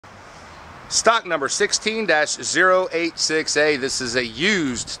Stock number 16-086A. This is a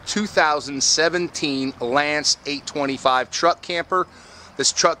used 2017 Lance 825 truck camper.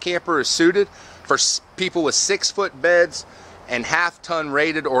 This truck camper is suited for people with 6-foot beds and half-ton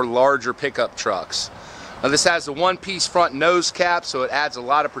rated or larger pickup trucks. Now this has a one-piece front nose cap, so it adds a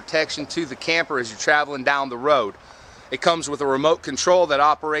lot of protection to the camper as you're traveling down the road. It comes with a remote control that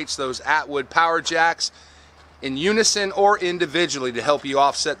operates those Atwood power jacks in unison or individually to help you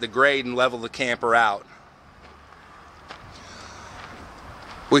offset the grade and level the camper out.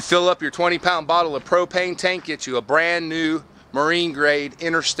 We fill up your 20-pound bottle of propane tank, get you a brand new marine grade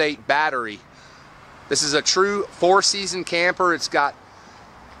interstate battery. This is a true 4-season camper. It's got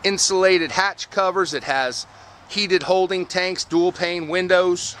insulated hatch covers. It has heated holding tanks, dual pane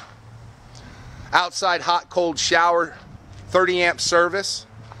windows, outside hot cold shower, 30 amp service.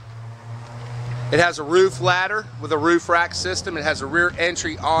 It has a roof ladder with a roof rack system. It has a rear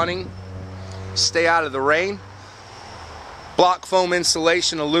entry awning, stay out of the rain. Block foam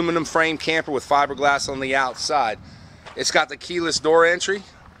insulation, aluminum frame camper with fiberglass on the outside. It's got the keyless door entry.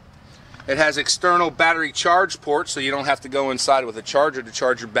 It has external battery charge ports, so you don't have to go inside with a charger to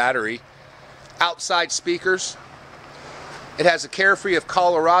charge your battery. Outside speakers. It has a Carefree of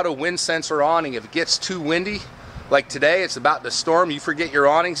Colorado wind sensor awning. If it gets too windy, like today, it's about to storm, you forget your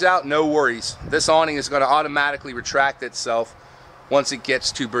awnings out, no worries. This awning is going to automatically retract itself once it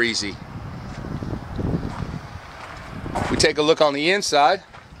gets too breezy. We take a look on the inside.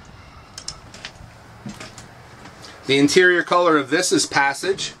 The interior color of this is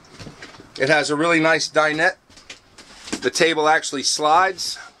Passage. It has a really nice dinette. The table actually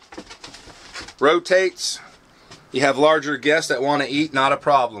slides, rotates. You have larger guests that want to eat, not a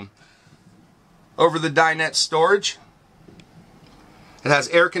problem. Over the dinette storage, it has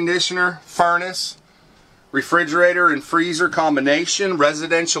air conditioner, furnace, refrigerator and freezer combination,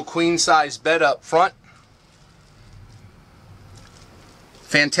 residential queen size bed up front.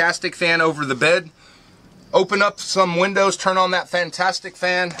 Fantastic fan over the bed. Open up some windows, turn on that fantastic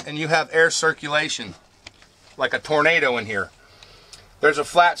fan, and you have air circulation like a tornado in here. There's a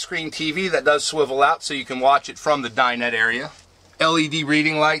flat screen TV that does swivel out so you can watch it from the dinette area. LED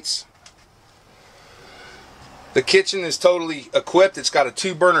reading lights. The kitchen is totally equipped. It's got a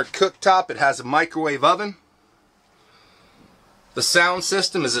 2-burner cooktop. It has a microwave oven. The sound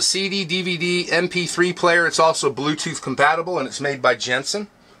system is a CD, DVD, MP3 player. It's also Bluetooth compatible, and it's made by Jensen.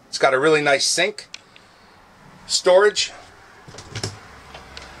 It's got a really nice sink. Storage.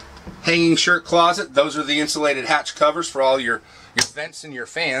 Hanging shirt closet. Those are the insulated hatch covers for all your vents and your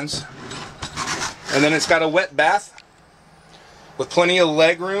fans. And then it's got a wet bath with plenty of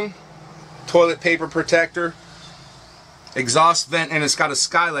leg room, toilet paper protector, exhaust vent, and it's got a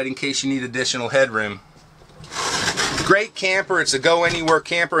skylight in case you need additional headroom. Great camper. It's a go anywhere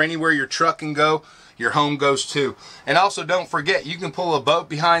camper. Anywhere your truck can go, your home goes too. And also don't forget, you can pull a boat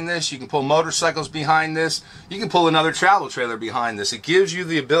behind this, you can pull motorcycles behind this, you can pull another travel trailer behind this. It gives you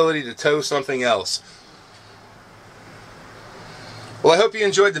the ability to tow something else. Well, I hope you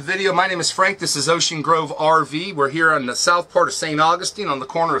enjoyed the video. My name is Frank. This is Ocean Grove RV. We're here on the south part of St. Augustine on the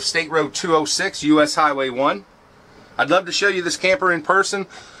corner of State Road 206, US Highway 1. I'd love to show you this camper in person.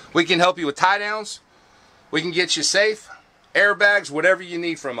 We can help you with tie downs. We can get you safe, airbags, whatever you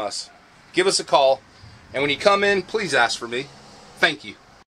need from us. Give us a call. And when you come in, please ask for me. Thank you.